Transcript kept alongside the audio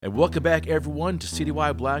And welcome back, everyone, to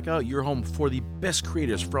CDY Blackout, your home for the best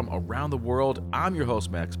creators from around the world. I'm your host,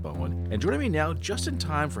 Max Bowen, and joining me now, just in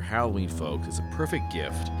time for Halloween, folks, is a perfect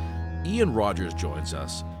gift. Ian Rogers joins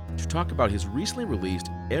us to talk about his recently released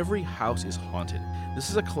Every House is Haunted. This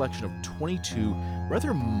is a collection of 22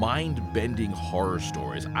 rather mind-bending horror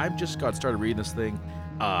stories. I've just got started reading this thing.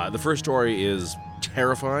 The first story is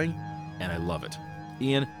terrifying, and I love it.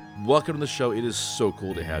 Ian, welcome to the show. It is so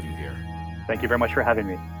cool to have you here. Thank you very much for having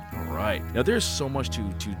me. All right. Now, there's so much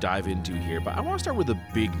to dive into here, but I want to start with the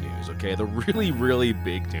big news, okay? The really, really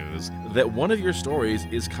big news that one of your stories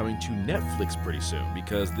is coming to Netflix pretty soon,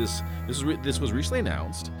 because this was recently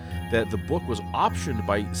announced that the book was optioned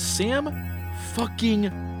by Sam fucking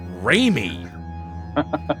Raimi.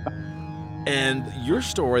 And your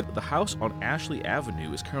story, The House on Ashley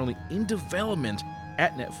Avenue, is currently in development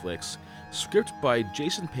at Netflix. Script by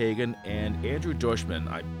Jason Pagan and Andrew Dushman.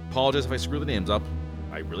 I apologize if I screw the names up.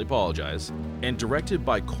 I really apologize. And directed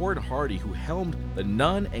by Corin Hardy, who helmed The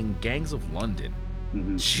Nun and Gangs of London.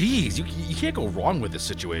 Mm-hmm. Jeez, you can't go wrong with this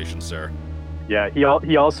situation, sir. Yeah,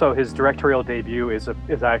 he also, his directorial debut is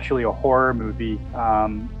actually a horror movie.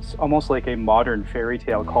 It's almost like a modern fairy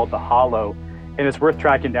tale called The Hollow, and it's worth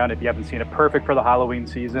tracking down if you haven't seen it. Perfect for the Halloween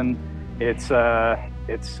season. It's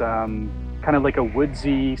kind of like a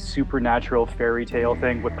woodsy, supernatural fairy tale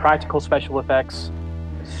thing with practical special effects.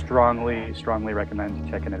 Strongly recommend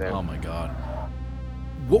checking it out. Oh my god.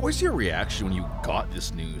 What was your reaction when you got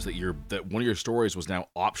this news that one of your stories was now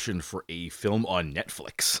optioned for a film on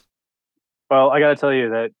Netflix? Well, I got to tell you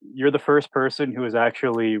that you're the first person who has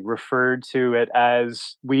actually referred to it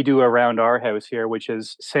as we do around our house here, which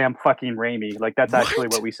is Sam fucking Raimi. Like, that's actually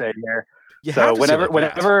what we say here. You So have to say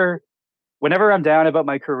like that. whenever I'm down about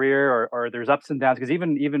my career or there's ups and downs, because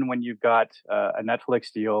even when you've got a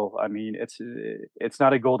Netflix deal, I mean, it's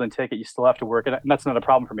not a golden ticket. You still have to work, and that's not a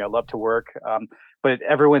problem for me. I love to work, but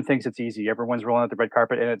everyone thinks it's easy. Everyone's rolling out the red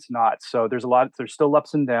carpet, and it's not. So there's still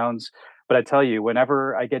ups and downs. But I tell you,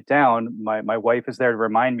 whenever I get down, my wife is there to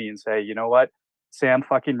remind me and say, you know what? Sam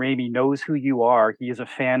fucking Raimi knows who you are. He is a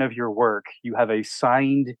fan of your work. You have a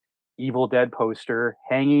signed Evil Dead poster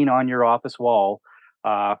hanging on your office wall.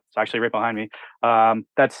 It's actually right behind me.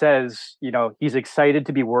 That says, he's excited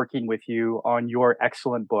to be working with you on your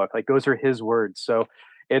excellent book. Like, those are his words. So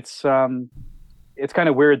it's kind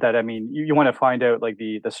of weird that, I mean, you want to find out, like,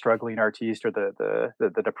 the struggling artiste or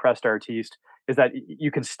the depressed artiste, is that you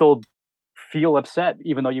can still feel upset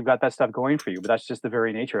even though you've got that stuff going for you. But that's just the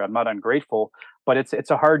very nature. I'm not ungrateful, but it's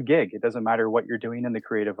a hard gig. It doesn't matter what you're doing in the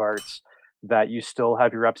creative arts, that you still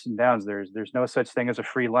have your ups and downs. There's no such thing as a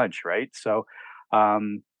free lunch, right? So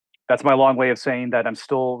that's my long way of saying that I'm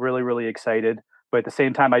still really, really excited. But at the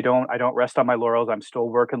same time, I don't rest on my laurels. I'm still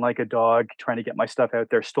working like a dog, trying to get my stuff out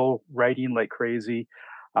there, still writing like crazy.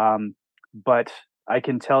 But I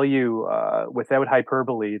can tell you, without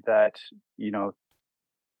hyperbole, that,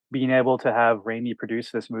 being able to have Raimi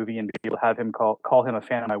produce this movie and be able to have him call him a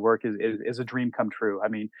fan of my work is a dream come true. I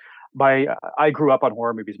mean, I grew up on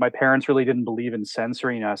horror movies. My parents really didn't believe in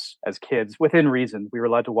censoring us as kids within reason. We were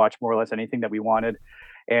allowed to watch more or less anything that we wanted.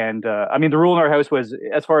 And I mean, the rule in our house was,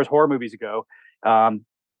 as far as horror movies go,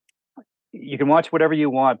 you can watch whatever you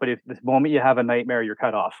want, but if the moment you have a nightmare, you're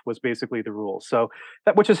cut off, was basically the rule. So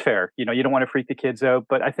which is fair. You don't want to freak the kids out.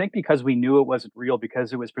 But I think because we knew it wasn't real,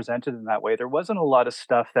 because it was presented in that way, there wasn't a lot of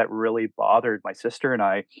stuff that really bothered my sister and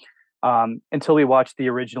I, until we watched the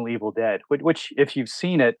original Evil Dead, which if you've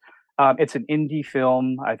seen it, it's an indie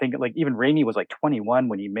film. I think, like, even Raimi was like 21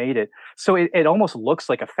 when he made it. So it almost looks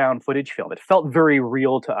like a found footage film. It felt very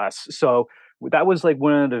real to us. So that was like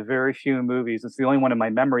one of the very few movies. It's the only one in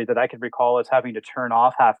my memory that I can recall as having to turn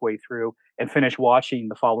off halfway through and finish watching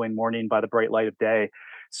the following morning by the bright light of day.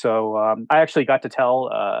 So I actually got to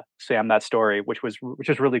tell Sam that story, which was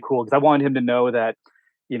really cool, because I wanted him to know that,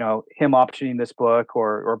 him optioning this book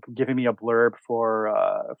or giving me a blurb for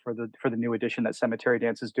the new edition that Cemetery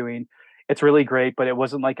Dance is doing. It's really great, but it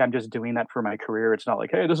wasn't like I'm just doing that for my career. It's not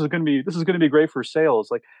like, hey, this is gonna be great for sales.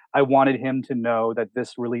 Like, I wanted him to know that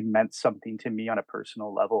this really meant something to me on a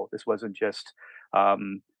personal level. This wasn't just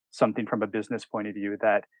something from a business point of view.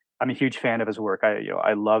 That I'm a huge fan of his work.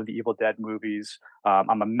 I love the Evil Dead movies.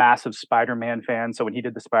 I'm a massive Spider-Man fan. So when he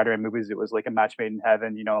did the Spider-Man movies, it was like a match made in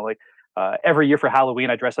heaven. Every year for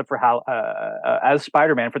Halloween, I dress up for as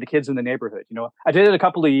Spider-Man for the kids in the neighborhood. I did it a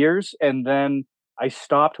couple of years, and then I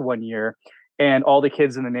stopped one year, and all the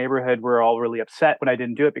kids in the neighborhood were all really upset when I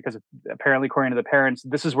didn't do it, because apparently, according to the parents,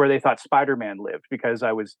 this is where they thought Spider-Man lived, because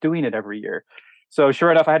I was doing it every year. So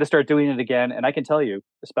sure enough, I had to start doing it again. And I can tell you,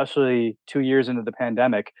 especially 2 years into the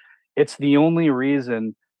pandemic, it's the only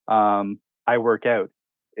reason I work out.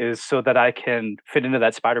 is so that I can fit into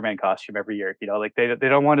that Spider-Man costume every year. You know, like they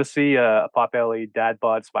don't want to see a potbelly dad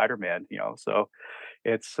bod Spider-Man. You know, so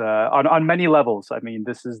it's on many levels. I mean,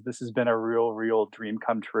 this has been a real dream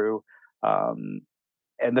come true. Um,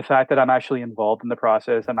 and the fact that I'm actually involved in the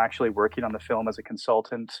process, I'm actually working on the film as a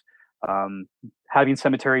consultant, um, having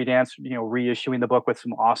Cemetery Dance, you know, reissuing the book with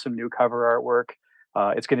some awesome new cover artwork.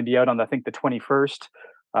 It's going to be out on I think the 21st.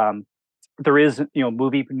 Um, there is, you know,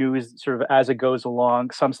 movie news sort of as it goes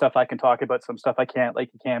along. Some stuff I can talk about, some stuff I can't, like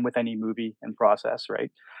you can with any movie in process,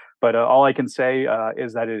 right? But all I can say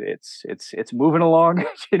is that it's moving along.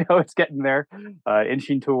 You know, it's getting there,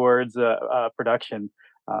 inching towards production.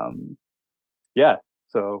 Um, yeah,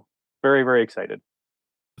 so very excited.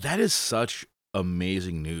 That is such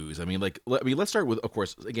amazing news. I mean, like, I mean, let's start with, of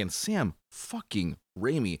course, again, Sam fucking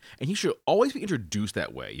Raimi, and he should always be introduced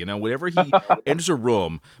that way. You know, whenever he enters a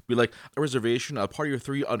room, be like, a reservation, a party of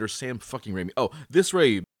three under Sam fucking Raimi. Oh, this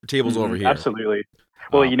way, table's over here. Absolutely.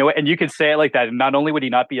 Well, Uh, you know what? And you could say it like that. And not only would he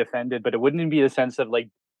not be offended, but it wouldn't be a sense of like,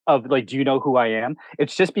 do you know who I am?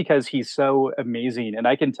 It's just because he's so amazing. And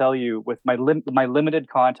I can tell you with my limited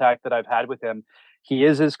contact that I've had with him, he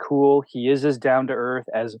is as cool, he is as down to earth,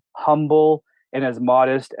 as humble and as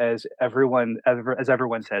modest as everyone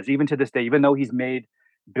says. Even to this day, even though he's made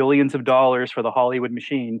billions of dollars for the Hollywood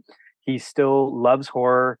machine, he still loves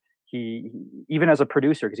horror. He even as a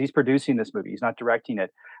producer, because he's producing this movie, he's not directing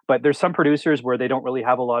it, but there's some producers where they don't really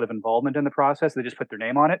have a lot of involvement in the process. They just put their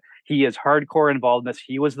name on it. He is hardcore involved in this.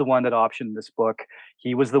 He was the one that optioned this book.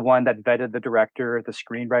 He was the one that vetted the director, the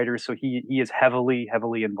screenwriter. So he is heavily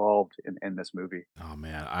involved in this movie. oh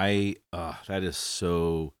man, that is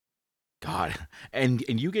so God, and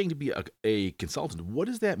you getting to be a consultant. What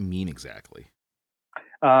does that mean exactly?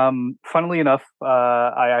 Funnily enough,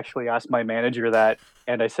 I actually asked my manager that,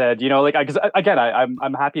 and I said, you know, like, because again,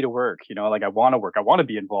 I'm happy to work. You know, like I want to work. I want to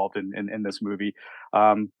be involved in this movie.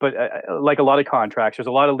 But like a lot of contracts, there's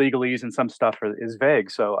a lot of legalese and some stuff is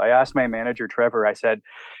vague. So I asked my manager Trevor. I said,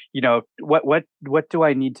 you know, what do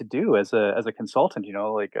I need to do as a consultant? You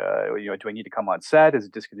know, do I need to come on set? Is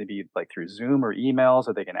it just going to be like through Zoom or emails?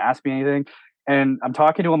 Are they going to ask me anything? And I'm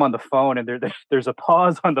talking to him on the phone, and there's a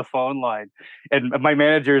pause on the phone line, and my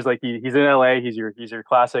manager is like he's in LA. He's your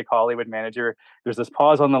classic Hollywood manager. There's this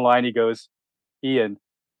pause on the line. He goes, Ian,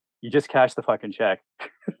 you just cashed the fucking check.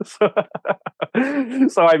 so,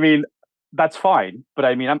 so I mean, that's fine. But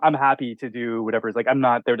I mean, I'm happy to do whatever. It's like I'm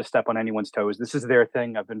not there to step on anyone's toes. This is their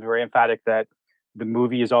thing. I've been very emphatic that the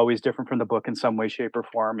movie is always different from the book in some way, shape, or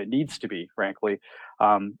form. It needs to be, frankly.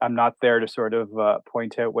 I'm not there to sort of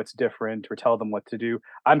point out what's different or tell them what to do.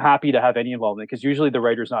 I'm happy to have any involvement because usually the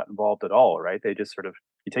writer's not involved at all, right? They just sort of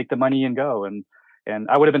you take the money and go, and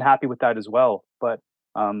I would have been happy with that as well. But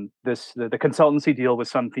the consultancy deal was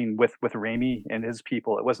something with Raimi and his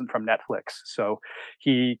people. It wasn't from Netflix, so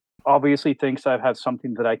he obviously thinks I have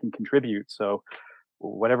something that I can contribute. So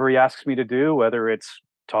whatever he asks me to do, whether it's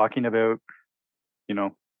talking about you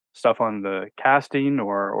know stuff on the casting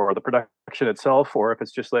or the production itself, or if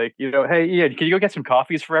it's just like hey Ian, can you go get some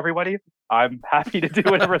coffees for everybody? I'm happy to do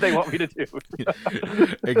whatever they want me to do.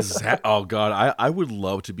 Exact. Oh God, I would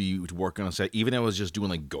love to work on a set, even if I was just doing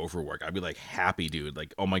like gopher work. I'd be like happy, dude.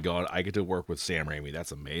 Like, oh my God, I get to work with Sam Raimi.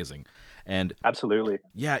 That's amazing. And Absolutely.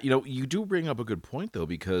 yeah, you do bring up a good point though,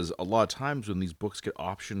 because a lot of times when these books get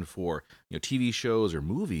optioned for TV shows or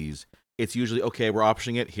movies, it's usually okay. We're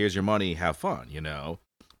optioning it. Here's your money. Have fun.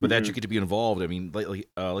 But that you Hmm. get to be involved. I mean,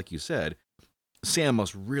 like you said, Sam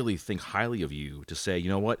must really think highly of you to say, you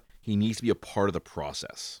know what, he needs to be a part of the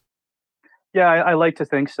process. Yeah, I like to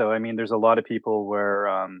think so. I mean, there's a lot of people where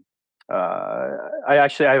I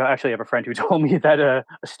actually have a friend who told me that a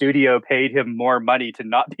studio paid him more money to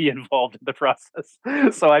not be involved in the process.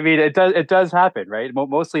 So I mean, it does happen, right?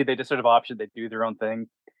 Mostly they just sort of option they do their own thing,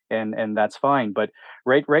 and that's fine. But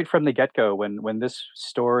right from the get go, when this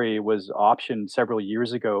story was optioned several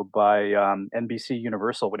years ago by NBC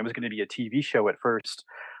Universal, when it was going to be a TV show at first.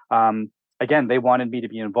 Um, Again, they wanted me to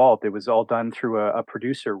be involved. It was all done through a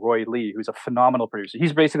producer, Roy Lee, who's a phenomenal producer.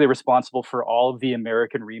 He's basically responsible for all of the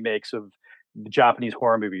American remakes of the Japanese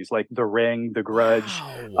horror movies, like The Ring, The Grudge,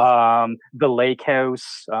 Wow. The Lake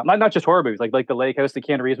House. Not just horror movies, like The Lake House, the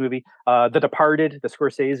Keanu Reeves movie, The Departed, the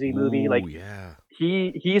Scorsese movie. Ooh, Like yeah.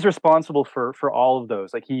 he's responsible for all of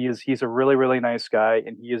those. Like he's a really nice guy,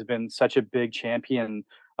 and he has been such a big champion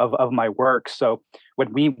of my work. So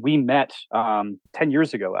when we met 10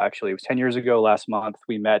 years ago, actually, it was 10 years ago last month,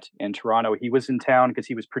 we met in Toronto. He was in town because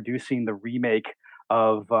he was producing the remake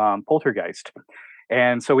of Poltergeist.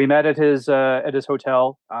 And so we met at his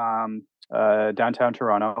hotel downtown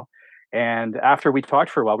Toronto. And after we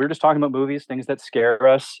talked for a while, we were just talking about movies, things that scare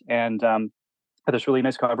us, and had this really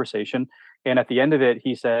nice conversation. And at the end of it,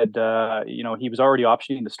 he said, he was already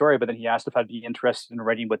optioning the story, but then he asked if I'd be interested in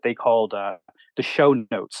writing what they called the show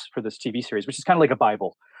notes for this TV series, which is kind of like a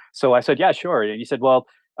Bible. So I said, yeah, sure. And he said, well,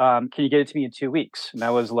 can you get it to me in 2 weeks? And I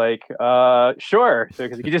was like, sure.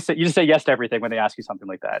 Because you just say yes to everything when they ask you something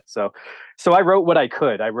like that. So I wrote what I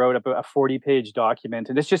could. I wrote about a 40-page document,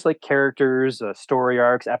 and it's just like characters, story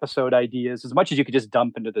arcs, episode ideas, as much as you could just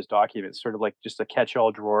dump into this document. It's sort of like just a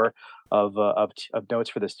catch-all drawer of notes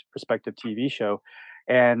for this prospective TV show,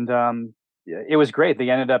 and it was great. They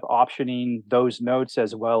ended up optioning those notes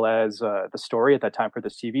as well as the story at that time for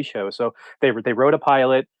this TV show. So they wrote a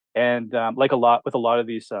pilot, and like a lot of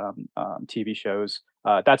these TV shows,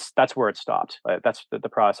 that's where it stopped. That's the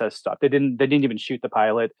process stopped. They didn't even shoot the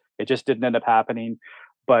pilot. It just didn't end up happening.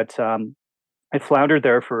 But it floundered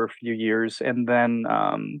there for a few years, and then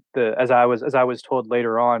as I was told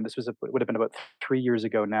later on, would have been about 3 years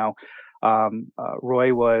ago now.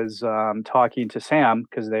 Roy was talking to Sam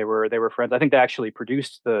because they were friends. I think they actually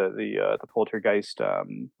produced the Poltergeist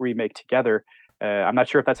remake together. I'm not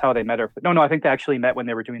sure if that's how they met, or no, I think they actually met when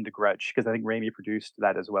they were doing The Grudge, because I think Raimi produced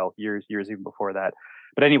that as well, years even before that.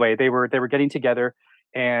 But anyway, they were getting together,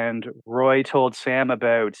 and Roy told Sam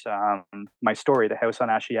about my story, The House on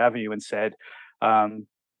Ashley Avenue, and said, um,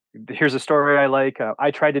 "Here's a story I like. I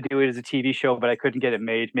tried to do it as a TV show, but I couldn't get it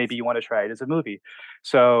made. Maybe you want to try it as a movie."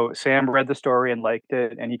 So Sam read the story and liked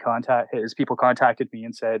it, and his people contacted me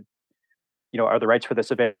and said, "Are the rights for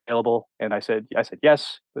this available?" And I said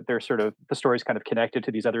yes, but they're sort of the story's kind of connected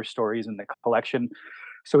to these other stories in the collection.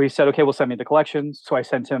 So he said, "Okay, we'll send me the collection." So I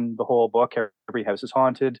sent him the whole book, Every House is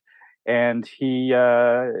Haunted, and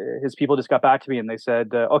his people just got back to me and they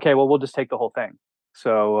said, "Okay, well, we'll just take the whole thing."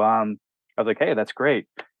 So I was like, "Hey, that's great."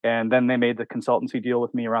 And then they made the consultancy deal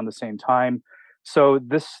with me around the same time. So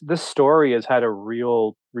this story has had a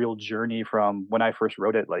real journey from when I first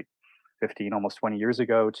wrote it, like 15, almost 20 years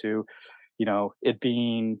ago, to it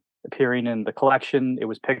being appearing in the collection. It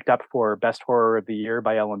was picked up for Best Horror of the Year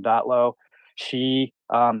by Ellen Datlow. She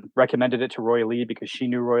recommended it to Roy Lee because she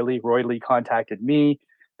knew Roy Lee. Roy Lee contacted me.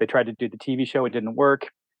 They tried to do the TV show. It didn't work.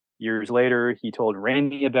 Years later, he told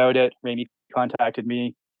Raimi about it. Raimi contacted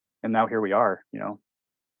me, and now here we are.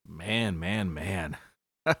 Man, man, man.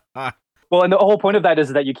 Well, and the whole point of that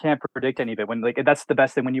is that you can't predict any of it. When like that's the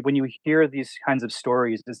best thing when you hear these kinds of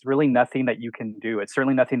stories, there's really nothing that you can do. It's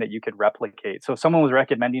certainly nothing that you could replicate. So if someone was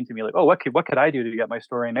recommending to me like, "Oh, what could I do to get my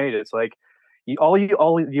story made?" It's like the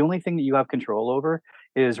only thing that you have control over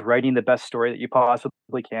is writing the best story that you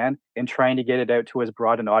possibly can and trying to get it out to as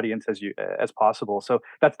broad an audience as possible. So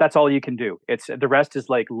that's all you can do. It's the rest is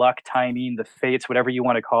like luck, timing, the fates, whatever you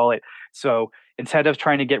want to call it. So instead of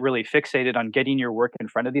trying to get really fixated on getting your work in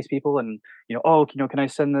front of these people and can I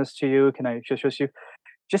send this to you? Can I just you?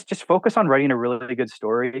 Just focus on writing a really good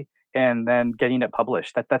story and then getting it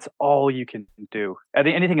published. That's all you can do. I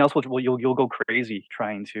think anything else you'll go crazy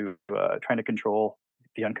trying to control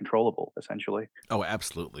the uncontrollable, essentially. Oh,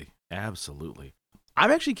 absolutely. Absolutely.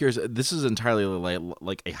 I'm actually curious. This is entirely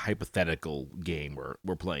like a hypothetical game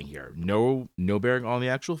we're playing here. No bearing on the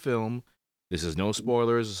actual film. This is no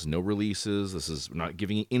spoilers. This is no releases. We're not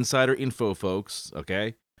giving insider info, folks.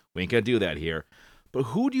 Okay, we ain't gonna do that here. But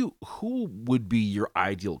who would be your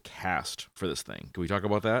ideal cast for this thing? Can we talk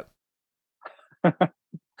about that?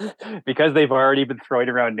 Because they've already been throwing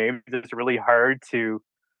around names, it's really hard to,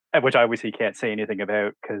 which I obviously can't say anything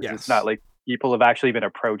about because it's not Yes. like people have actually been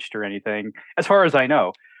approached or anything, as far as I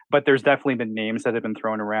know. But there's definitely been names that have been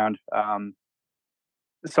thrown around.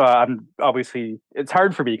 So I'm obviously it's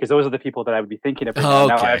hard for me because those are the people that I would be thinking of right now.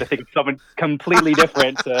 Now I have Okay. to think of someone completely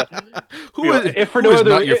different. who is If for who no is other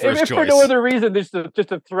not your first if for no choice? other reason, just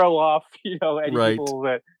to throw off any Right. people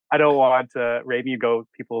that I don't want Raimi go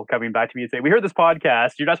people coming back to me and say we heard this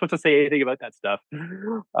podcast. You're not supposed to say anything about that stuff.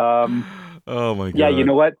 Um, Oh my yeah, you god.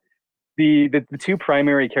 know what? The two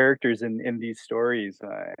primary characters in these stories,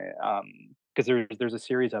 because there's a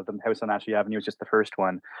series of them. House on Ashley Avenue is just the first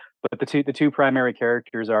one, but the two primary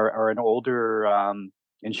characters are an older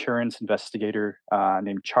insurance investigator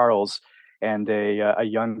named Charles, and a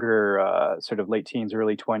younger sort of late teens,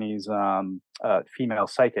 early 20s female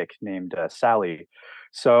psychic named Sally.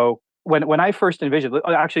 So when I first envisioned,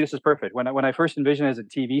 actually this is perfect. When I first envisioned it as a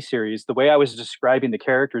TV series, the way I was describing the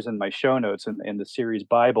characters in my show notes in the series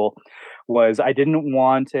Bible was I didn't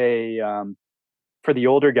want for the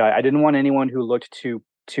older guy, I didn't want anyone who looked too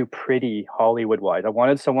pretty Hollywood wise. I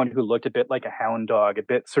wanted someone who looked a bit like a hound dog, a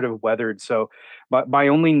bit sort of weathered. So my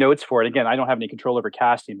only notes for it, again, I don't have any control over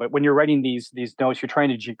casting, but when you're writing these notes, you're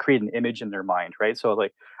trying to create an image in their mind, right? So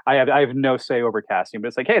like I have no say over casting, but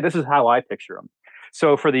it's like, hey, this is how I picture him.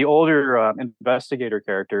 So for the older investigator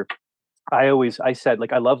character, I said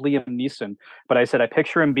like I love Liam Neeson, but I said I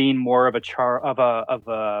picture him being more of a char of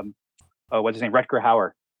a what's his name, Rutger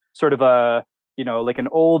Hauer, sort of a, like an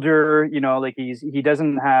older, like he's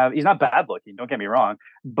not bad looking. Don't get me wrong,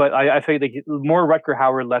 but I feel like more Rutger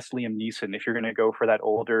Hauer, less Liam Neeson. If you're gonna go for that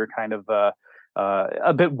older kind of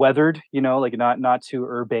a bit weathered, like not too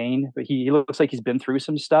urbane, but he looks like he's been through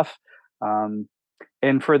some stuff. Um,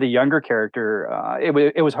 and for the younger character,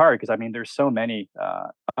 it was hard because I mean, there's so many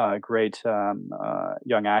great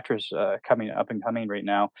young actors coming up and coming right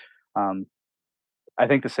now. Um, I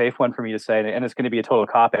think the safe one for me to say, and it's going to be a total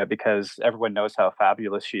cop out because everyone knows how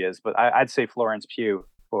fabulous she is, but I'd say Florence Pugh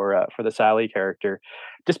for the Sally character,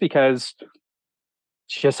 just because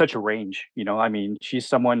she has such a range. I mean, she's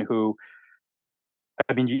someone who,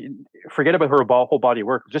 I mean, forget about her whole body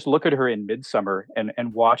work. Just look at her in Midsummer and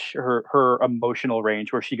watch her emotional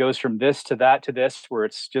range, where she goes from this to that to this, where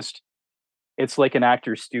it's like an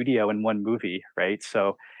actor's studio in one movie, right?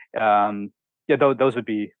 So, um, yeah, those would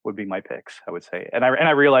be my picks, I would say. And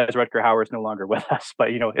I realize Rutger Hauer is no longer with us, but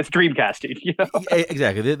it's dream casting,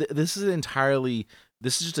 Exactly. This is entirely.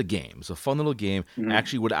 This is just a game. It's a fun little game. Mhm.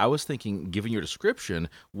 Actually, what I was thinking, given your description,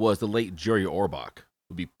 was the late Jerry Orbach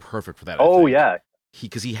would be perfect for that. I Oh think yeah,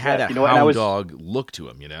 because he had yes, that and I hound was dog look to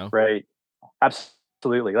him. right,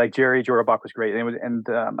 absolutely. Like Jerry Jorabok was great, and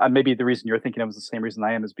maybe the reason you're thinking it was the same reason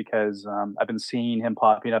I am is because I've been seeing him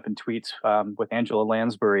popping up in tweets with Angela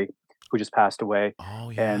Lansbury, who just passed away,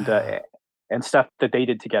 Oh and yeah. stuff that they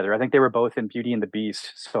did together. I think they were both in Beauty and the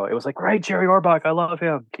Beast, so it was like, right, Jerry Orbach, I love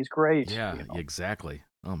him. He's great. Yeah. Exactly.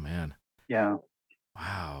 Oh man. Yeah.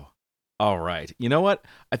 Wow. All right. You know what?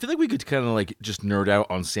 I feel like we could kind of like just nerd out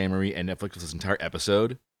on Sam Marie and Netflix for this entire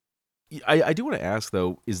episode. I do want to ask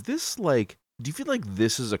though, is this like, do you feel like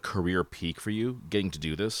this is a career peak for you getting to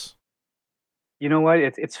do this? You know what?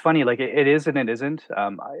 It's funny. Like it is and it isn't.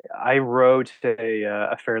 I wrote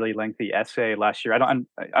a fairly lengthy essay last year. I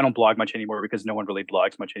don't blog much anymore because no one really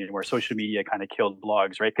blogs much anymore. Social media kind of killed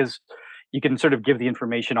blogs, right? Because you can sort of give the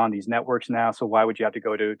information on these networks now. So why would you have to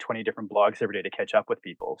go to 20 different blogs every day to catch up with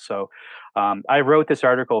people? So I wrote this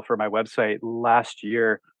article for my website last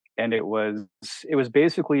year, and it was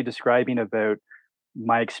basically describing about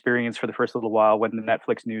my experience for the first little while when the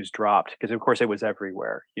Netflix news dropped, because of course it was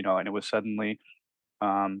everywhere, and it was suddenly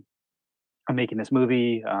um, I'm making this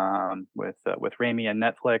movie with Raimi and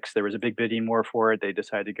Netflix. There was a big bidding war for it. They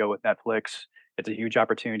decided to go with Netflix. It's a huge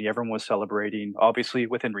opportunity. Everyone was celebrating, obviously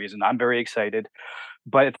within reason. I'm very excited,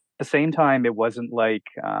 but at the same time, it wasn't like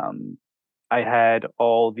I had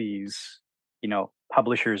all these,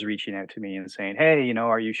 publishers reaching out to me and saying, "Hey,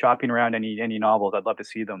 are you shopping around any novels? I'd love to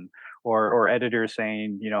see them." Or editors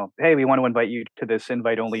saying, "Hey, we want to invite you to this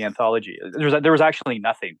invite only anthology." There was actually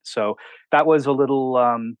nothing. So that was a little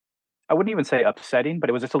I wouldn't even say upsetting, but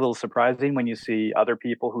it was just a little surprising when you see other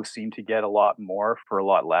people who seem to get a lot more for a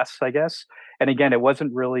lot less, I guess. And again, it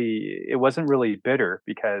wasn't really bitter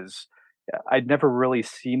because I'd never really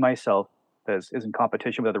see myself as in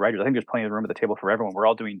competition with other writers. I think there's plenty of room at the table for everyone. We're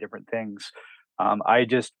all doing different things. I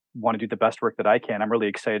just want to do the best work that I can. I'm really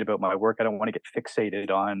excited about my work. I don't want to get fixated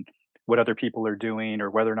on what other people are doing or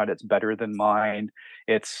whether or not it's better than mine.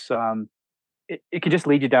 It's it can just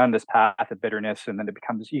lead you down this path of bitterness, and then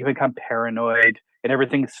you become paranoid, and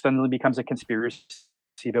everything suddenly becomes a conspiracy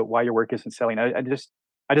about why your work isn't selling. I just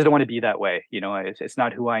don't want to be that way. It's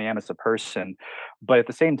not who I am as a person. But at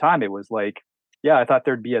the same time, it was like, yeah, I thought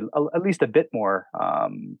there'd be at least a bit more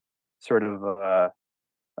sort of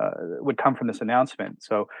would come from this announcement.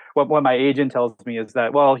 So what my agent tells me is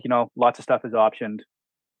that, well, lots of stuff is optioned,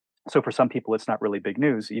 so for some people, it's not really big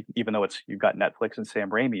news, even though you've got Netflix and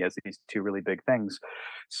Sam Raimi as these two really big things.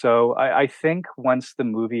 So I think once the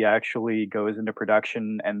movie actually goes into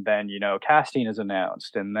production, and then casting is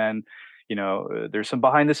announced, and then there's some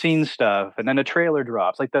behind the scenes stuff, and then a trailer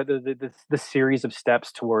drops, like the series of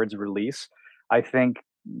steps towards release. I think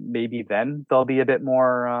maybe then there'll be a bit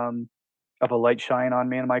more of a light shine on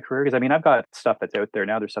me in my career, because I mean, I've got stuff that's out there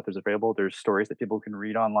now. There's stuff that's available. There's stories that people can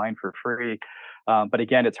read online for free. But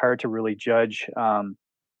again, it's hard to really judge how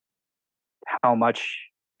much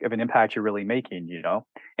of an impact you're really making,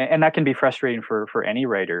 and that can be frustrating for any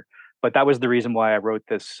writer. But that was the reason why I wrote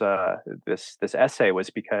this essay, was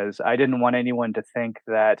because I didn't want anyone to think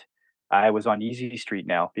that I was on easy street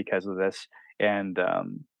now because of this. And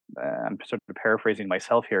I'm sort of paraphrasing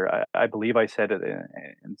myself here. I believe I said it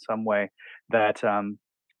in some way that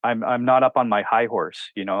I'm not up on my high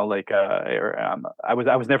horse, like I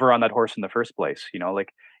was never on that horse in the first place,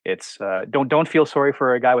 like it's don't feel sorry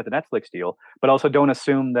for a guy with a Netflix deal, but also don't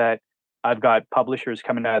assume that I've got publishers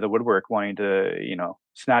coming out of the woodwork wanting to,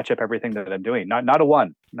 snatch up everything that I'm doing. Not a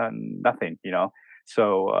one, nothing,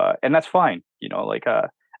 So and that's fine, like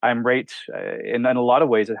I'm right in a lot of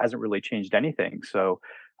ways it hasn't really changed anything. So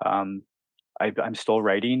um I'm still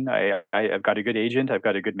writing. I've got a good agent. I've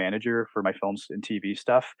got a good manager for my films and TV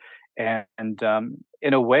stuff, and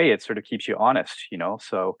in a way, it sort of keeps you honest,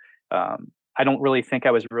 So I don't really think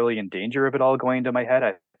I was really in danger of it all going to my head.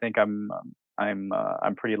 I think I'm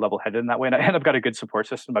pretty level headed in that way, and I've got a good support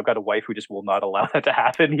system. I've got a wife who just will not allow that to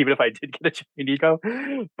happen, even if I did get a giant ego.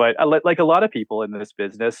 But like a lot of people in this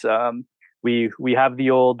business, we have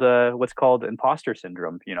the old what's called imposter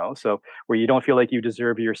syndrome, so where you don't feel like you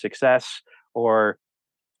deserve your success, or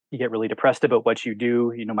you get really depressed about what you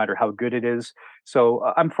do, no matter how good it is. So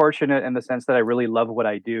I'm fortunate in the sense that I really love what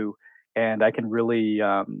I do, and I can really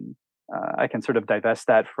I can sort of divest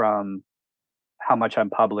that from how much I'm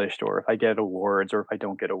published, or if I get awards, or if I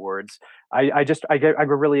don't get awards. I get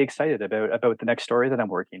really excited about the next story that I'm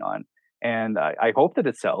working on, and I hope that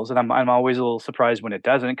it sells. And I'm always a little surprised when it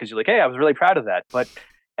doesn't, because you're like, hey, I was really proud of that, but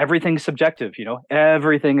everything's subjective,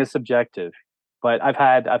 everything is subjective. But I've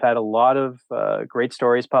had a lot of great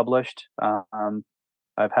stories published.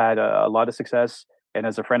 I've had a lot of success, and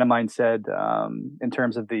as a friend of mine said, in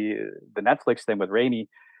terms of the Netflix thing with Raimi,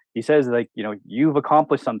 he says, like, you've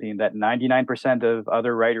accomplished something that 99% of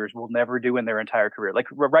other writers will never do in their entire career. Like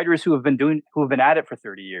writers who have been at it for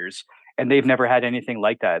 30 years, and they've never had anything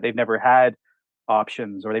like that. They've never had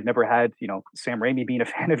options, or they've never had, Sam Raimi being a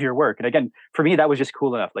fan of your work. And again, for me, that was just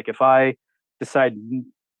cool enough. Like if I decide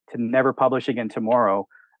to never publish again tomorrow,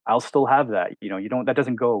 I'll still have that. You don't that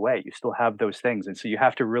doesn't go away. You still have those things. And so you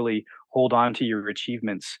have to really hold on to your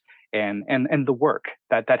achievements, and the work.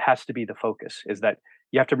 That has to be the focus, is that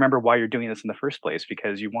you have to remember why you're doing this in the first place,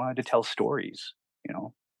 because you wanted to tell stories, you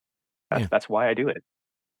know. That's Yeah, that's why I do it.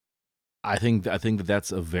 I think that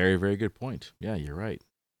that's a very very good point. Yeah, you're right.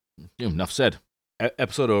 Enough said.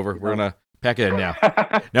 Episode over. We're Yeah. gonna pack it in now.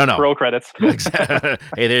 No, no. Roll credits.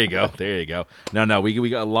 Hey, there you go. There you go. No, no, we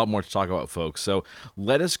got a lot more to talk about, folks. So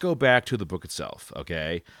let us go back to the book itself.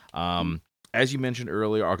 Okay. As you mentioned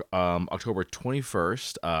earlier, October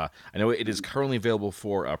 21st. I know it is currently available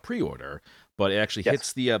for pre-order, but it actually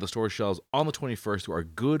Yes. hits the store shelves on the 21st through our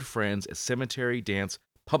good friends at Cemetery Dance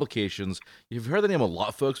Publications. You've heard the name a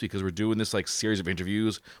lot, folks, because we're doing this like series of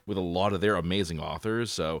interviews with a lot of their amazing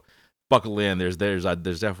authors. So buckle in. There's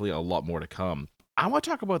definitely a lot more to come. I want to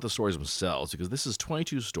talk about the stories themselves because this is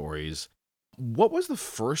 22 stories. What was the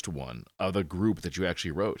first one of the group that you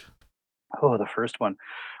actually wrote? Oh, the first one.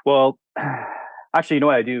 Well, actually, you know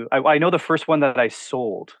what I do? I know the first one that I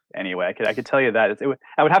sold. Anyway, I could tell you that.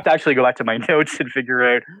 I would have to actually go back to my notes and figure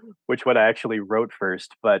out which one I actually wrote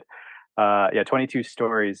first. But yeah, 22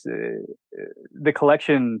 stories. The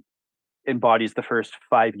collection embodies the first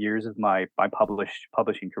 5 years of my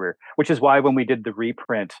publishing career, which is why when we did the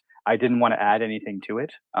reprint, I didn't want to add anything to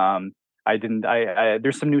it. I didn't.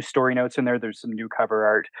 There's some new story notes in there. There's some new cover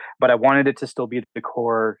art, but I wanted it to still be the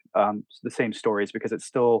core, the same stories, because it's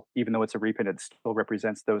still, even though it's a reprint, it still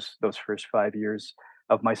represents those first 5 years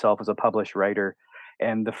of myself as a published writer.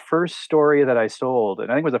 And the first story that I sold,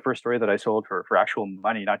 and I think it was the first story that I sold for actual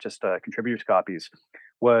money, not just contributors copies,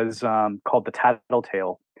 was called The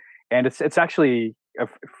Tattletale, and it's actually a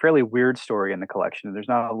fairly weird story in the collection. There's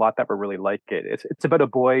not a lot that were really like it. It's about a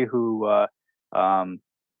boy who um,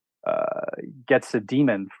 uh, gets a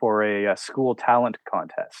demon for a school talent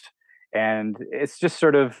contest, and it's just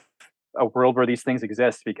sort of a world where these things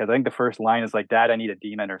exist, because I think the first line is like, "Dad, I need a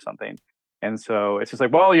demon," or something. And so it's just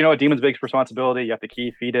like, well, a demon's big responsibility. You have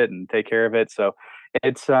to feed it and take care of it. So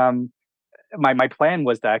it's my plan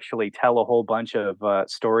was to actually tell a whole bunch of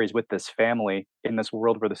stories with this family in this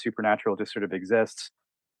world where the supernatural just sort of exists,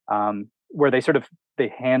 where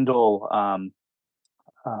they handle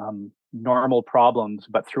normal problems,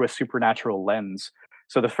 but through a supernatural lens.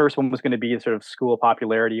 So the first one was going to be sort of school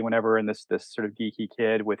popularity, whenever, and this sort of geeky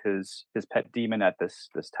kid with his pet demon at this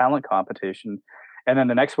talent competition. And then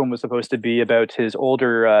the next one was supposed to be about his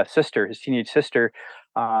older sister, his teenage sister,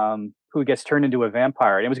 who gets turned into a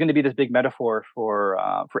vampire. And it was going to be this big metaphor for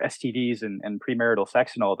STDs and premarital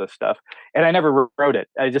sex and all this stuff. And I never wrote it.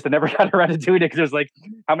 I never got around to doing it, because it was like,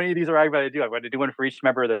 how many of these are I going to do? I'm going to do one for each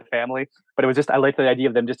member of the family. But it was just, I like the idea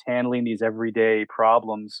of them just handling these everyday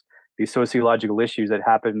problems, these sociological issues that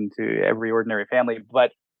happen to every ordinary family,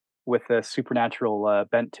 but with a supernatural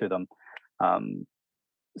bent to them. Um,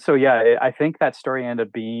 So yeah, I think that story ended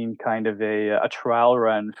up being kind of a trial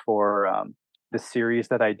run for the series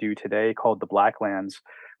that I do today called The Blacklands,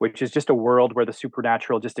 which is just a world where the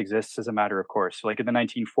supernatural just exists as a matter of course. So, like in the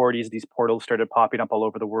 1940s, these portals started popping up all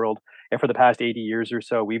over the world, and for the past 80 years or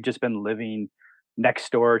so, we've just been living next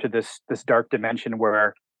door to this dark dimension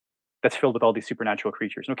where that's filled with all these supernatural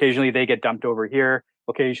creatures. And occasionally they get dumped over here.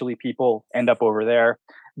 Occasionally people end up over there.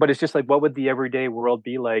 But it's just like, what would the everyday world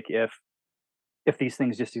be like if these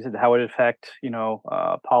things just existed? How would it affect,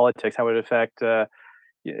 politics? How would it affect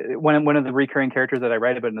one of the recurring characters that I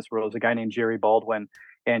write about in this world is a guy named Jerry Baldwin,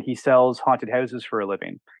 and he sells haunted houses for a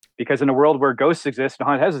living. Because in a world where ghosts exist and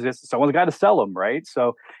haunted houses exist, someone's got to sell them, right?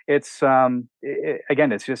 So it's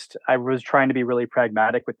again, it's just I was trying to be really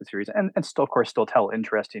pragmatic with the series, and still, of course, still tell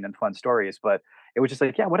interesting and fun stories. But it was just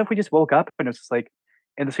like, yeah, what if we just woke up and it's just like,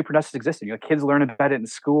 and the supernatural existed? Kids learn about it in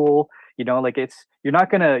school. Like it's you're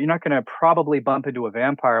not gonna probably bump into a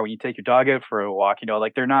vampire when you take your dog out for a walk.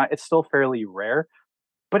 Like they're not. It's still fairly rare,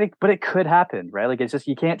 but it could happen, right? Like, it's just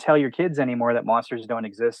you can't tell your kids anymore that monsters don't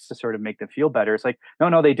exist to sort of make them feel better. It's like, no,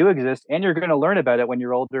 no, they do exist, and you're gonna learn about it when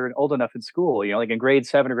you're older and old enough in school. Like in grade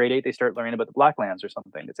 7 or grade 8, they start learning about the Blacklands or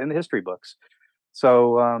something. It's in the history books.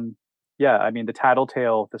 So, yeah, I mean, the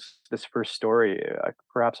Tattletale, this first story,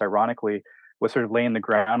 perhaps ironically, was sort of laying the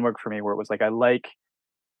groundwork for me, where it was like I like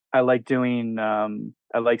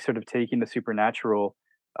sort of taking the supernatural,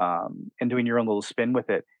 and doing your own little spin with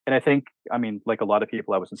it. And I think, I mean, like a lot of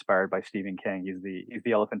people, I was inspired by Stephen King. He's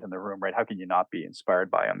the elephant in the room, right? How can you not be inspired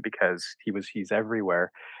by him? Because he's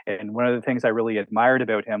everywhere. And one of the things I really admired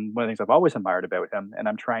about him, one of the things I've always admired about him, and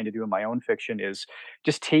I'm trying to do in my own fiction, is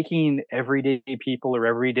just taking everyday people or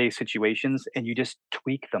everyday situations and you just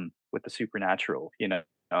tweak them with the supernatural,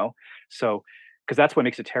 So because that's what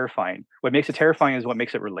makes it terrifying. What makes it terrifying is what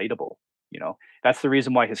makes it relatable. You know, that's the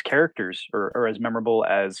reason why his characters are as memorable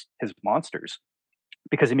as his monsters,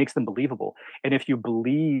 because he makes them believable. And if you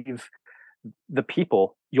believe the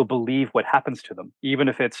people, you'll believe what happens to them, even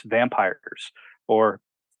if it's vampires or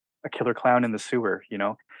a killer clown in the sewer.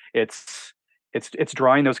 It's it's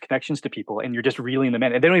drawing those connections to people, and you're just reeling them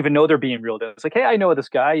in, and they don't even know they're being reeled in. It's like, hey, I know this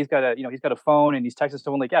guy. He's got a phone, and he's texting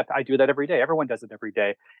someone like, yeah, I do that every day. Everyone does it every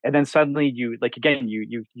day. And then suddenly you like again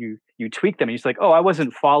you tweak them, and you're like, oh, I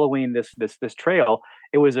wasn't following this trail.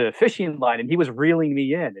 It was a fishing line, and he was reeling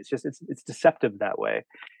me in. It's just it's deceptive that way,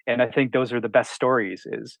 and I think those are the best stories.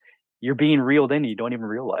 Is you're being reeled in, and you don't even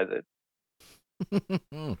realize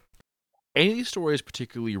it. Any of these stories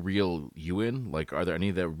particularly reel you in? Like, are there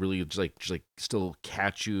any that really just like still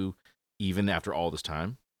catch you even after all this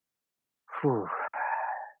time? Whew.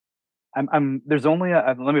 There's only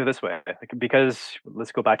let me put it this way, like, because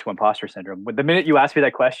let's go back to imposter syndrome. The minute you ask me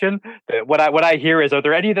that question, what I hear is, are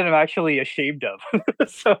there any that I'm actually ashamed of?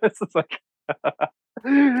 So it's just like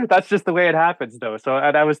that's just the way it happens, though. So,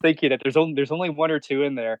 and I was thinking that there's only one or two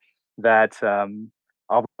in there that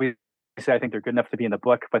obviously I think they're good enough to be in the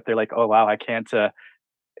book, but they're like, oh wow, I can't.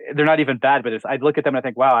 They're not even bad, but I look at them and I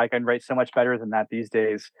think, wow, I can write so much better than that these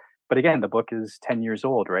days. But again, the book is 10 years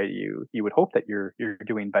old, right? You would hope that you're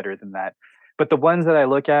doing better than that. But the ones that I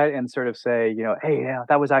look at and sort of say, hey, yeah,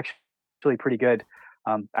 that was actually pretty good.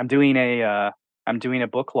 I'm doing a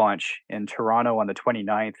book launch in Toronto on the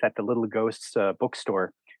 29th at the Little Ghosts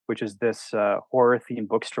bookstore, which is this horror themed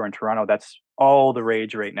bookstore in Toronto. That's all the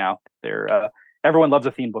rage right now. Everyone loves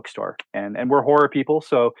a themed bookstore, and we're horror people,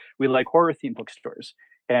 so we like horror themed bookstores.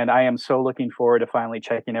 And I am so looking forward to finally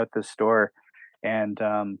checking out this store and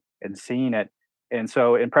seeing it. And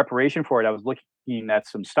so in preparation for it, I was looking at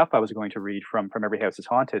some stuff I was going to read from Every House is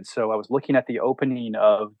Haunted. So I was looking at the opening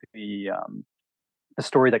of the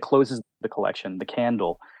story that closes the collection, The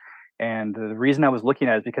Candle. And the reason I was looking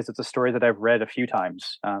at it is because it's a story that I've read a few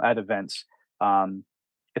times at events. Um,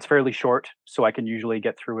 it's fairly short, so I can usually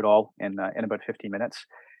get through it all in about 50 minutes.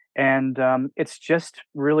 And it's just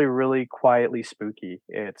really, really quietly spooky.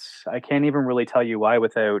 I can't even really tell you why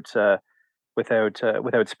without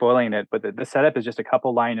spoiling it. But the setup is just a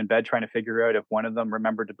couple lying in bed trying to figure out if one of them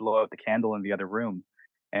remembered to blow out the candle in the other room.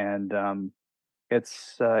 And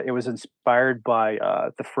it was inspired by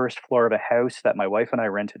the first floor of a house that my wife and I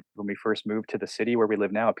rented when we first moved to the city where we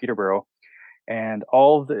live now, Peterborough. And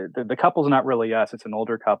all the couple's not really us; it's an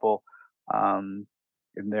older couple, um,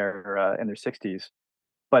 in their 60s.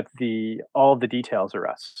 But all the details are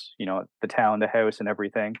us, the town, the house, and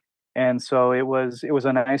everything. And so it was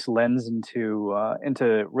a nice lens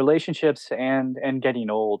into relationships and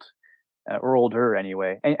getting old, or older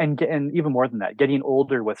anyway, and even more than that, getting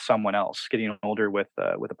older with someone else, getting older with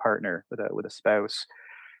a partner, with a spouse.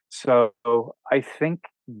 So I think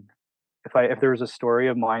if there was a story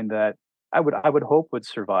of mine that I would hope would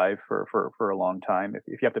survive for a long time.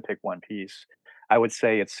 If you have to pick one piece, I would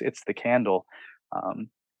say it's The Candle. Um,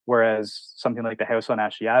 Whereas something like The House on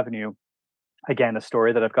Ashley Avenue, again, a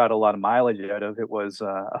story that I've got a lot of mileage out of. It was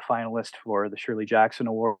a finalist for the Shirley Jackson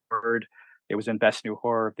Award. It was in Best New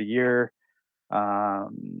Horror of the Year.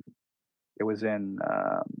 Um, it was in,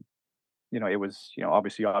 it was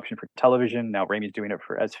obviously option for television. Now Raimi's doing it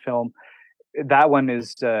for as film. That one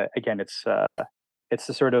is again, it's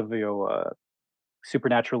the sort of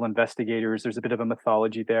supernatural investigators. There's a bit of a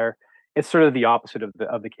mythology there. It's sort of the opposite of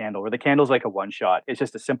the Candle, where the Candle's like a one shot. It's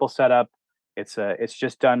just a simple setup. It's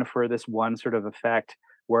just done for this one sort of effect.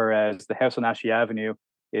 Whereas the House on Ashley Avenue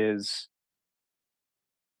is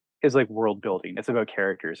is like world building. It's about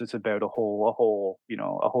characters. It's about a whole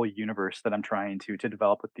universe that I'm trying to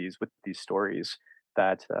develop with these stories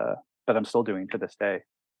that I'm still doing to this day.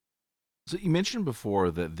 So you mentioned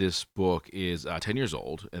before that this book is 10 years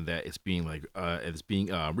old and that it's being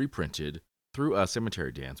reprinted through a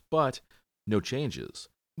Cemetery Dance, but no changes.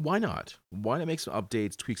 Why not? Why not make some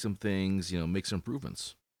updates, tweak some things, make some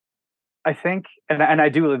improvements? I think, and I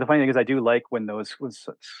do. The funny thing is, I do like when those was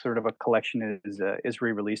sort of a collection is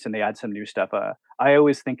re-released and they add some new stuff. I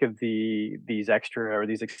always think of these extra or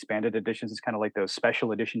these expanded editions as kind of like those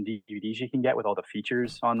special edition DVDs you can get with all the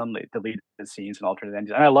features on them, like deleted scenes and alternate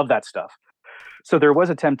endings, and I love that stuff. So there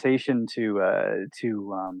was a temptation to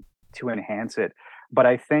enhance it, but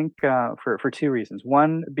I think for two reasons.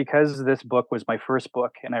 One, because this book was my first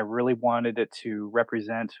book, and I really wanted it to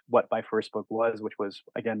represent what my first book was, which was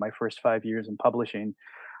again my first 5 years in publishing.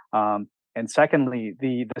 And secondly,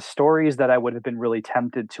 the stories that I would have been really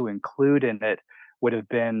tempted to include in it would have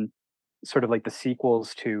been sort of like the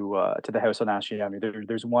sequels to the House on Ashley Avenue.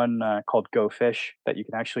 There's one called Go Fish that you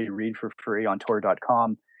can actually read for free on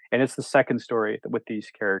Tor.com, and it's the second story with these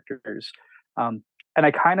characters. Um, and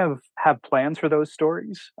I kind of have plans for those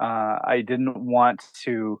stories. I didn't want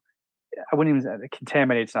to. I wouldn't even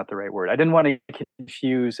contaminate's not the right word. I didn't want to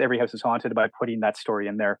confuse Every House is Haunted by putting that story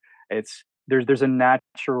in there. It's there's a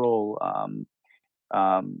natural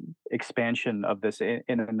expansion of this in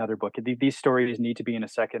another book. These stories need to be in a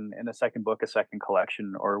second book, a second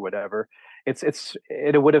collection, or whatever.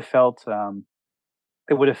 It would have felt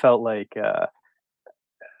like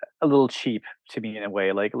a little cheap to me in a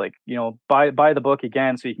way. Like buy the book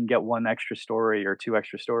again so you can get one extra story or two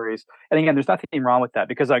extra stories. And again, there's nothing wrong with that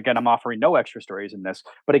because again, I'm offering no extra stories in this.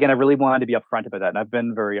 But again, I really wanted to be upfront about that, and I've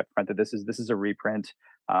been very upfront that this is a reprint.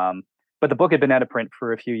 Um, but the book had been out of print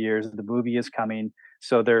for a few years. The movie is coming,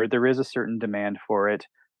 so there is a certain demand for it.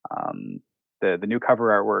 Um, the new cover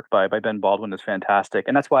artwork by Ben Baldwin is fantastic,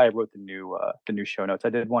 and that's why I wrote the new show notes. I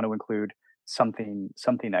did want to include something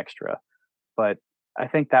extra, but I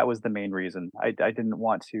think that was the main reason. I didn't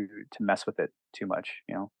want to mess with it too much.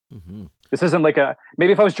 Hmm. This isn't like a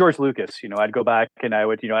maybe if I was George Lucas, I'd go back and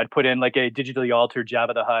I'd put in like a digitally altered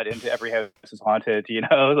Jabba the Hutt into Every House is Haunted.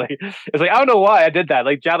 Like it's like I don't know why I did that.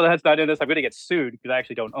 Like Jabba the Hutt's not in this. I'm gonna get sued because I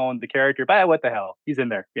actually don't own the character. But what the hell? He's in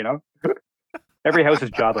there. Every house is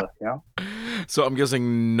Jabba. So I'm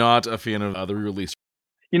guessing not a fan of the re-release.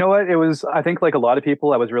 You know what? It was, I think, like a lot of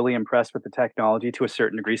people, I was really impressed with the technology to a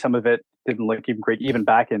certain degree. Some of it didn't look even great, even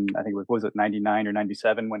back in, I think, was it 99 or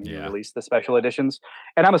 97 when he Yeah. released the special editions.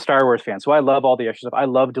 And I'm a Star Wars fan, so I love all the extra stuff. I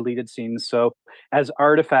love deleted scenes. So as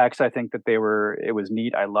artifacts, I think that it was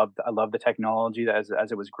neat. I loved the technology as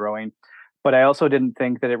it was growing. But I also didn't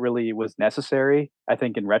think that it really was necessary. I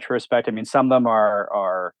think in retrospect, I mean, some of them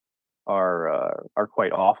are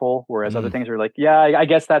quite awful, whereas other Mm. things are like, yeah, I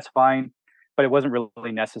guess that's fine, but it wasn't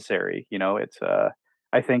really necessary.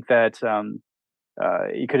 I think that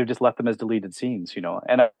you could have just left them as deleted scenes,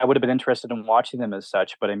 and I would have been interested in watching them as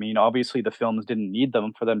such. But I mean, obviously, the films didn't need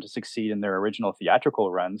them for them to succeed in their original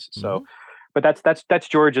theatrical runs. So, Hmm. but that's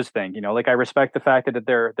George's thing. Like I respect the fact that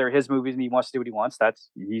they're his movies and he wants to do what he wants.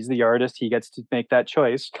 He's the artist. He gets to make that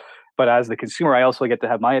choice. But as the consumer, I also get to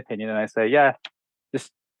have my opinion, and I say, yeah, this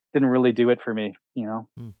didn't really do it for me.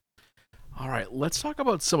 All right, let's talk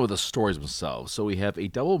about some of the stories themselves. So we have a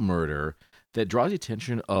double murder that draws the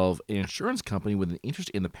attention of an insurance company with an interest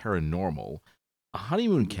in the paranormal. A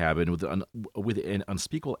honeymoon cabin with an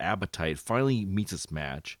unspeakable appetite finally meets its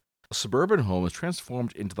match. A suburban home is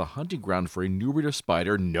transformed into the hunting ground for a new breed of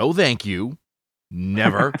spider. No, thank you.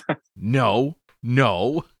 Never. No.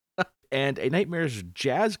 No. And a nightmarish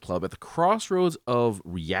jazz club at the crossroads of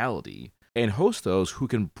reality and host those who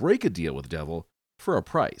can break a deal with the devil for a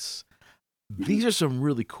price. These are some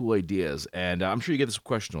really cool ideas, and I'm sure you get this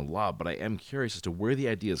question a lot, but I am curious as to where the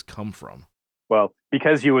ideas come from. Well,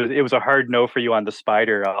 because it was a hard no for you on the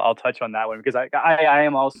spider. I'll touch on that one because I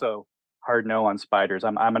am also hard no on spiders.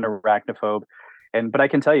 I'm an arachnophobe, and but I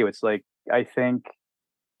can tell you, it's like I think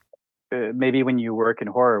maybe when you work in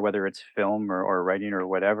horror, whether it's film or writing or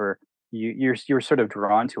whatever, you're sort of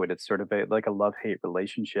drawn to it. It's sort of like a love hate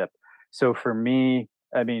relationship. So for me,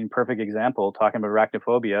 I mean, perfect example. Talking about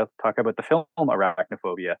arachnophobia, talk about the film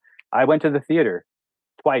Arachnophobia. I went to the theater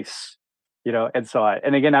twice, and saw it.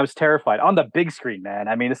 And again, I was terrified on the big screen, man.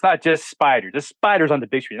 I mean, it's not just spiders. There's spiders on the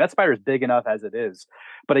big screen. That spider is big enough as it is.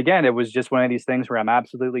 But again, it was just one of these things where I'm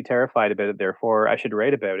absolutely terrified about it. Therefore, I should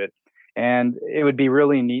write about it. And it would be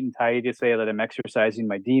really neat and tidy to say that I'm exercising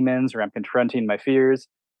my demons or I'm confronting my fears.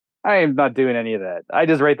 I am not doing any of that. I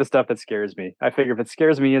just write the stuff that scares me. I figure if it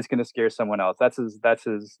scares me, it's going to scare someone else. That's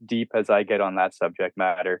as deep as I get on that subject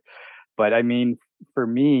matter. But I mean, for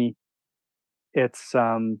me, it's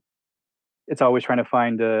it's always trying to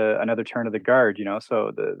find another turn of the guard,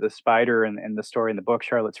 So the spider and the story in the book,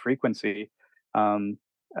 Charlotte's Frequency.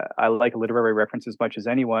 I like literary reference as much as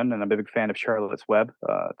anyone, and I'm a big fan of Charlotte's Web,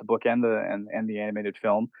 the book and the animated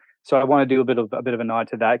film. So I want to do a bit of a nod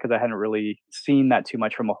to that because I hadn't really seen that too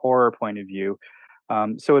much from a horror point of view.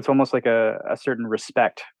 So it's almost like a certain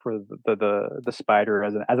respect for the spider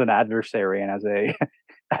as an adversary and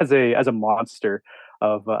as a as a monster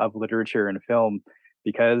of literature and film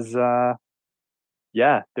because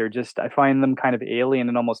yeah, they're just I find them kind of alien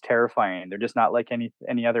and almost terrifying. They're just not like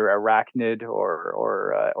any other arachnid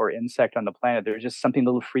or insect on the planet. There's just something a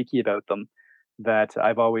little freaky about them that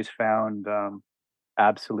I've always found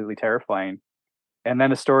absolutely terrifying. And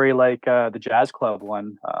then a story like the Jazz Club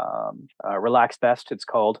one, Relax Best, it's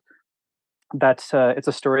called. That's it's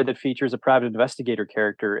a story that features a private investigator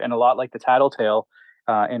character, and a lot like the Tattletale.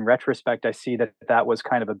 In retrospect, I see that that was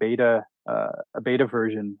kind of a beta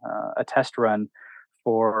version, a test run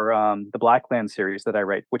for the Blackland series that I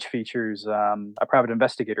write, which features a private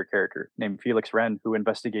investigator character named Felix Wren who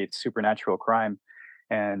investigates supernatural crime.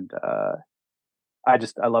 And I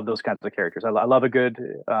love those kinds of characters. I love a good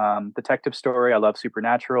detective story. I love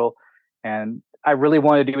supernatural, and I really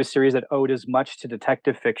want to do a series that owed as much to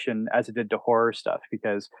detective fiction as it did to horror stuff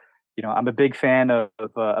because I'm a big fan of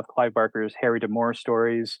Clive Barker's Harry D'Amour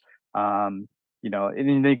stories. Um, and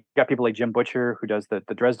then you got people like Jim Butcher who does the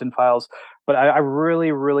Dresden Files, but I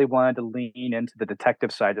really really wanted to lean into the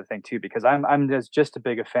detective side of the thing too because I'm just a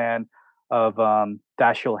big a fan of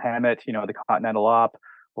Dashiell Hammett, the Continental Op,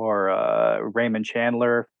 or Raymond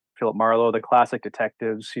Chandler, Philip Marlowe, the classic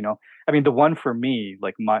detectives. I mean, the one for me,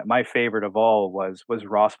 like my favorite of all was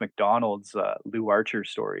Ross McDonald's Lou Archer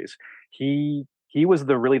stories. He was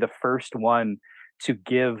the first one to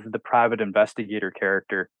give the private investigator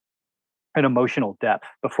character an emotional depth.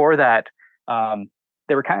 Before that,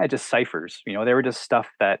 they were kind of just ciphers. They were just stuff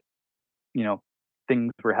that you know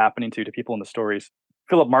things were happening to people in the stories.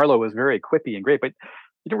 Philip Marlowe was very quippy and great, but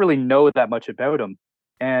you didn't really know that much about him.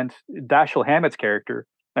 And Dashiell Hammett's character,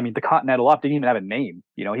 I mean, the Continental Op didn't even have a name.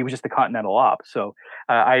 He was just the Continental Op. So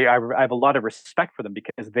I have a lot of respect for them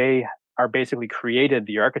because they are basically created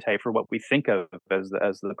the archetype for what we think of as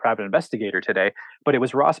the private investigator today. But it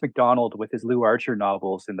was Ross McDonald with his Lou Archer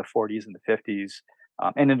novels in the 40s and the 50s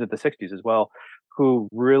and into the 60s as well, who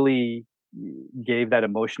really gave that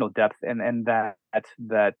emotional depth and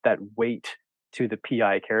that weight to the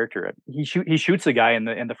PI character. He shoots a guy in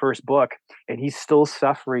the first book, and he's still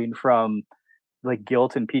suffering from like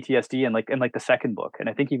guilt and PTSD and like the second book, and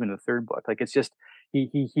I think even the third book. Like it's just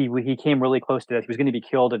he came really close to death. He was going to be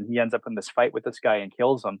killed, and he ends up in this fight with this guy and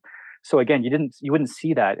kills him. So again, you wouldn't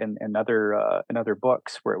see that in other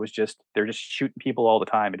books where it was just they're just shooting people all the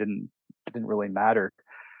time. It didn't really matter.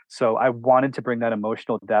 So I wanted to bring that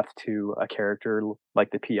emotional depth to a character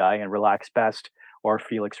like the PI and Relax Best or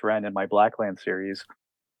Felix Wren in my Blackland series.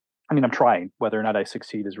 I mean, I'm trying. Whether or not I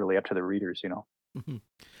succeed is really up to the readers. Mhm.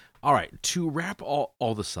 All right, to wrap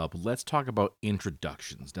all this up, let's talk about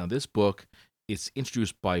introductions. Now, this book is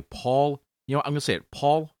introduced by Paul, I'm going to say it,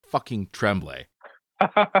 Paul fucking Tremblay.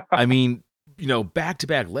 I mean,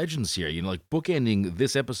 back-to-back legends here, like bookending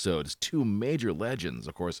this episode is two major legends.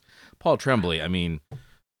 Of course, Paul Tremblay, I mean,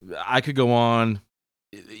 I could go on.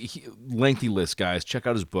 Lengthy list, guys. Check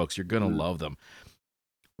out his books. You're going to love them.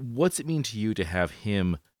 What's it mean to you to have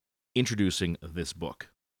him introducing this book?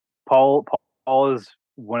 Paul is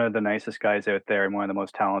one of the nicest guys out there and one of the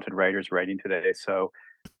most talented writers writing today. So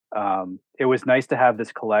it was nice to have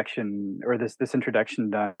this collection or this introduction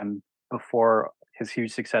done before his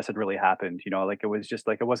huge success had really happened. Like it was just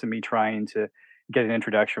like it wasn't me trying to get an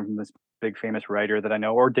introduction from this big famous writer that I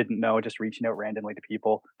know or didn't know, just reaching out randomly to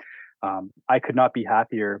people. I could not be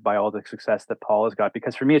happier by all the success that Paul has got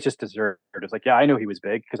because for me, it's just deserved. It's like, yeah, I know he was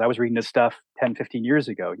big because I was reading his stuff 10, 15 years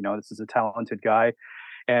ago. This is a talented guy.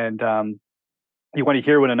 And you want to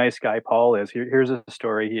hear what a nice guy Paul is. Here's a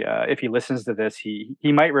story. If he listens to this, he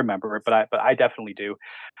might remember it, but I definitely do.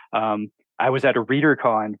 I was at a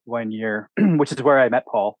ReaderCon one year, which is where I met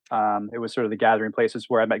Paul. It was sort of the gathering places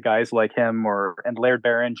where I met guys like him, and Laird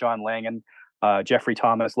Barron, John Langan, Jeffrey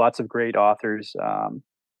Thomas, lots of great authors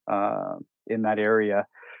in that area.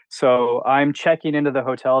 So I'm checking into the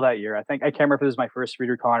hotel that year. I can't remember if it was my first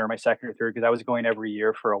ReaderCon or my second or third, because I was going every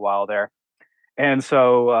year for a while there. And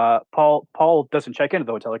so Paul doesn't check into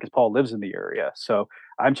the hotel because Paul lives in the area. So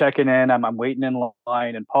I'm checking in. I'm waiting in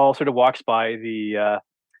line, and Paul sort of walks by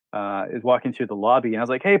is walking through the lobby, and I was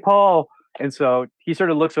like, "Hey, Paul." And so he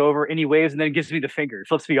sort of looks over and he waves and then gives me the finger,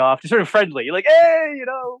 flips me off, just sort of friendly, like, "Hey,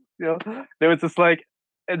 There was this like,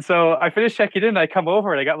 and so I finished checking in. And I come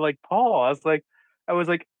over and I got like, "Paul," I was going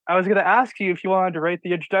to ask you if you wanted to write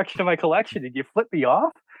the introduction to my collection, and you flip me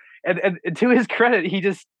off. And to his credit, he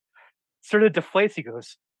just sort of deflates. He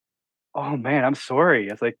goes, "Oh man, I'm sorry."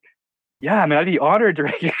 I was like, "Yeah, man, I'd be honored to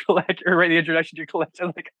write write the introduction to your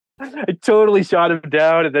collection." Like, I totally shot him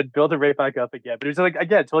down and then built him right back up again. But it was like,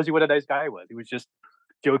 again, tells you what a nice guy was. He was just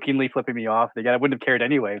jokingly flipping me off. Again, I wouldn't have cared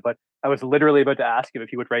anyway, but I was literally about to ask him if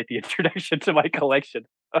he would write the introduction to my collection.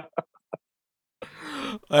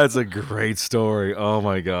 That's a great story. Oh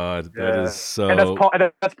my God. That is so. And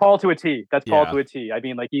that's Paul to a T. That's Paul to a T. I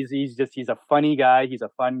mean, like, he's a funny guy. He's a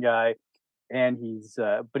fun guy. And he's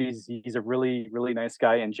a really, really nice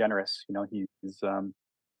guy and generous.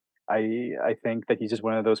 I think that he's just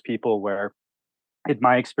one of those people where, in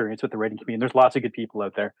my experience with the writing community, there's lots of good people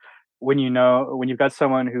out there. When you've got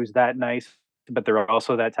someone who's that nice, but they're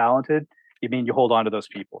also that talented, you hold on to those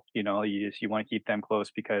people. You want to keep them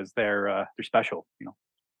close because they're special.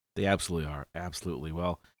 They absolutely are. Absolutely.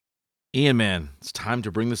 Well, Ian, man, it's time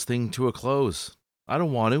to bring this thing to a close. I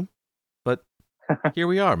don't want to, but here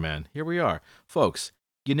we are, man. Here we are. Folks,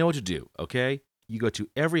 you know what to do, okay? You go to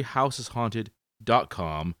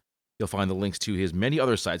everyhouseishaunted.com. You'll find the links to his many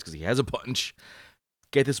other sites because he has a bunch.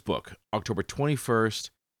 Get this book, October 21st.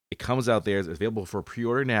 It comes out there. It's available for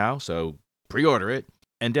pre-order now, so pre-order it.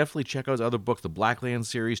 And definitely check out his other books, the Blackland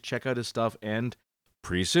series. Check out his stuff. And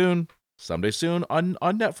pretty soon, someday soon, on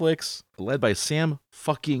Netflix, led by Sam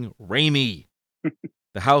fucking Raimi.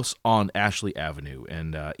 The House on Ashley Avenue.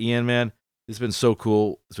 And Ian, man, it's been so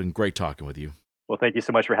cool. It's been great talking with you. Well, thank you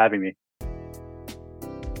so much for having me.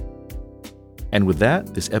 And with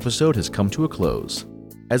that, this episode has come to a close.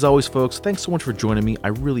 As always, folks, thanks so much for joining me. I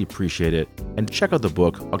really appreciate it. And check out the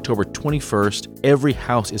book, October 21st, Every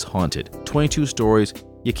House is Haunted. 22 stories,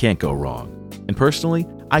 you can't go wrong. And personally,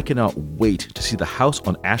 I cannot wait to see The House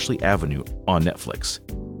on Ashley Avenue on Netflix.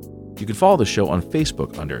 You can follow the show on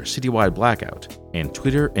Facebook under Citywide Blackout, and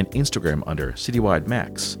Twitter and Instagram under Citywide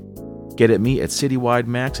Max. Get at me at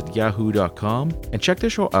citywidemax@yahoo.com, and check the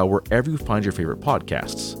show out wherever you find your favorite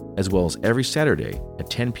podcasts, as well as every Saturday at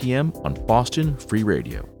 10 p.m. on Boston Free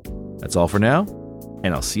Radio. That's all for now,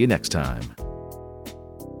 and I'll see you next time.